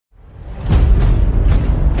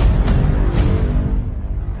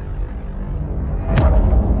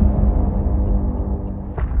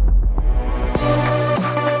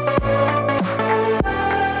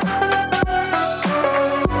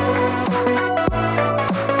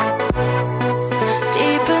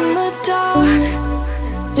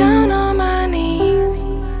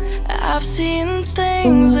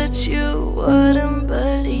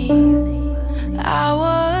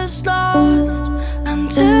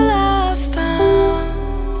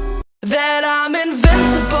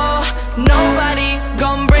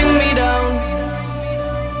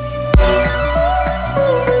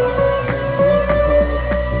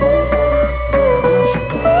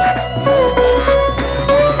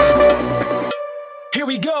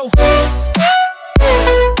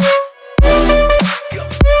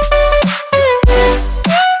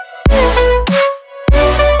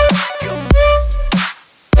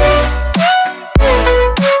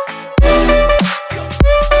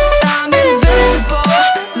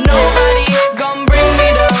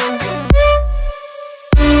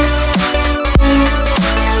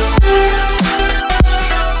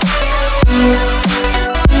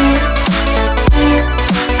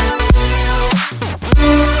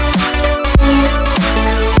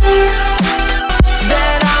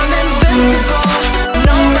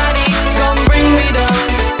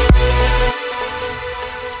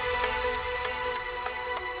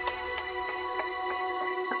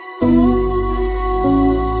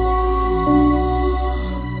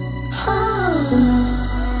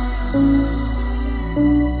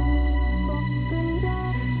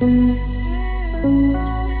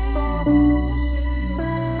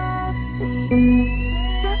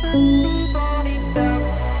Invincible.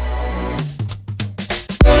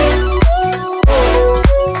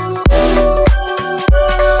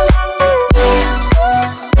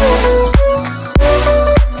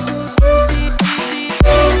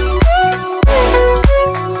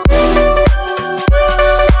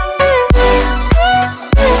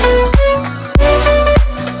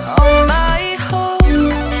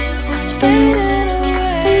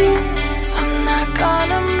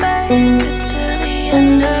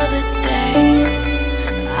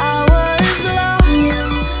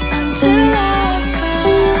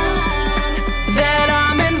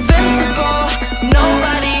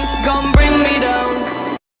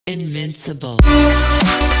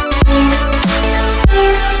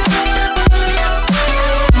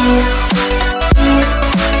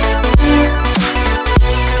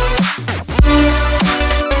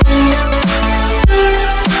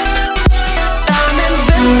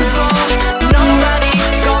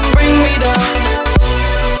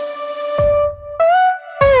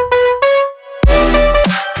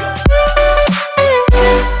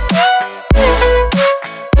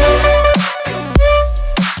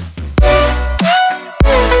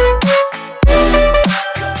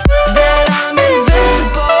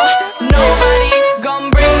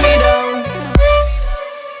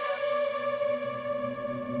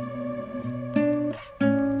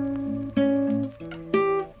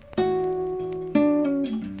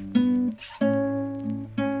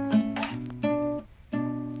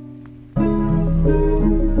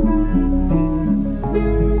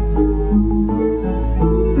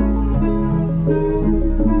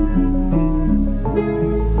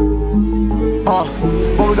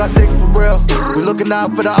 But we got sticks for real. We looking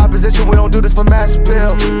out for the opposition, we don't do this for mass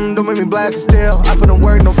appeal. Don't make me blast it still. I put in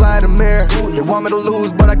work, no Vladimir. They want me to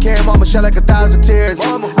lose, but I can't. Mama shed like 1,000 tears.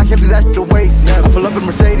 I can't do that shit to waste. I pull up in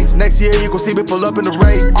Mercedes. Next year you gon' see me pull up in the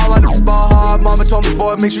race. All I know ball hard. Mama told me,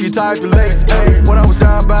 boy, make sure you tie up your lace. Hey, when I was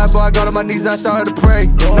down bad, boy, I got on my knees and I started to pray.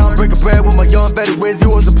 Now I'm breaking bread with my young vet. Wiz, he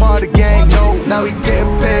was a part of the gang. No, now he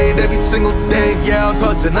getting paid every single day. Yeah, I was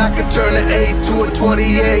hustling. I could turn an 8 to a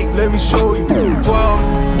 28. Let me show you.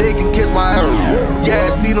 12, they can kiss my ass.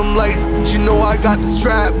 Yeah, see them lights, but you know I got the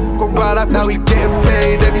strap. Go right up, now he getting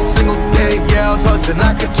paid every single day. Yeah, I was hustling,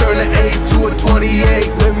 I could turn an 8 to a 28.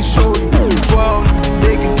 Let me show you. 12,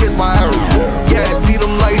 they can kiss my ass. Yeah, see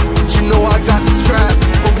them lights, but you know I got the strap.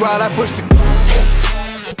 Go right, I push the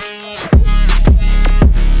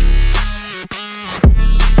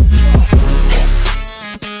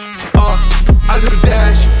I do the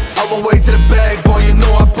dash, on my way to the bag, boy, you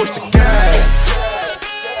know I push the gas.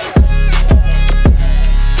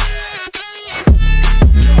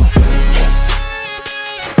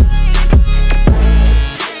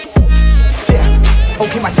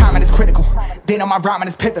 Okay, my timing is critical. Then on my rhyming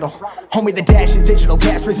is pivotal. Homie, the dash is digital,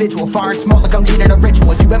 gas residual. Fire and smoke like I'm leading a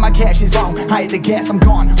ritual. You bet my cash is long. I hit the gas, I'm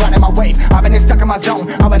gone. Riding my wave. I've been stuck in my zone.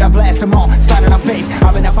 I bet I blast them all. Sliding on faith.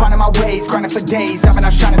 I've been finding my ways. Grinding for days. I've been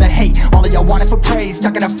out shining the hate. All of y'all wanted for praise.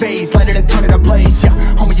 Stuck in a phase. Let it and turn it ablaze. Yeah,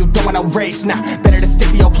 homie, you don't wanna race. Nah, better to stick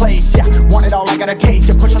to your place. Yeah, want it all, I gotta taste.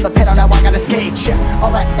 You push on the pedal, now I gotta skate. Yeah,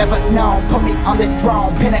 all I ever known. Put me on this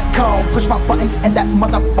throne. Pinnacle. Push my buttons and that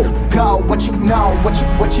motherfucker go. What you know, what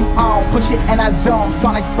you own. Push it and I zoom.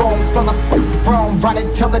 Sonic booms fill the room. Run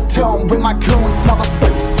it till the tomb with my goons. Smell the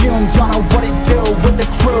fumes. Y'all know what it do with the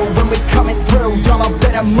crew when we coming through. Y'all know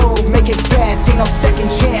better move, make it fast. Ain't no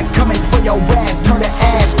second chance coming for your ass. Turn to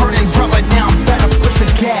ash, burning rubber. Now I'm better push the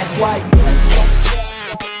gas like.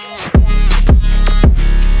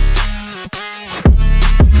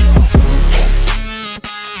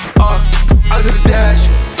 I do the dash,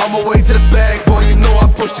 on my way to the bag, boy, you know I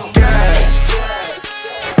push the gas.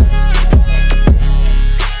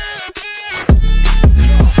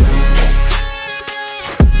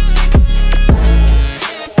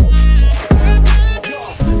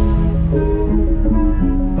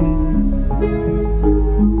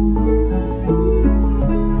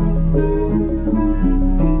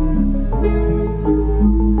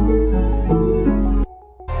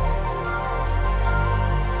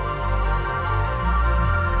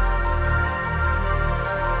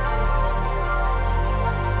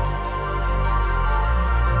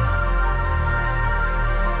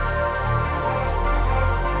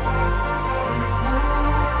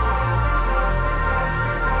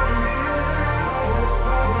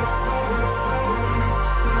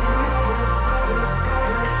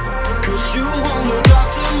 You won't look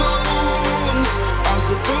after my wounds. I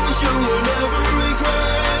suppose you will never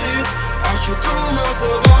regret it. I should throw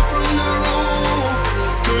myself out from the roof,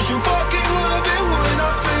 'cause you fucking love it when I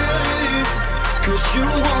fade. 'Cause you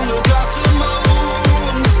won't look after my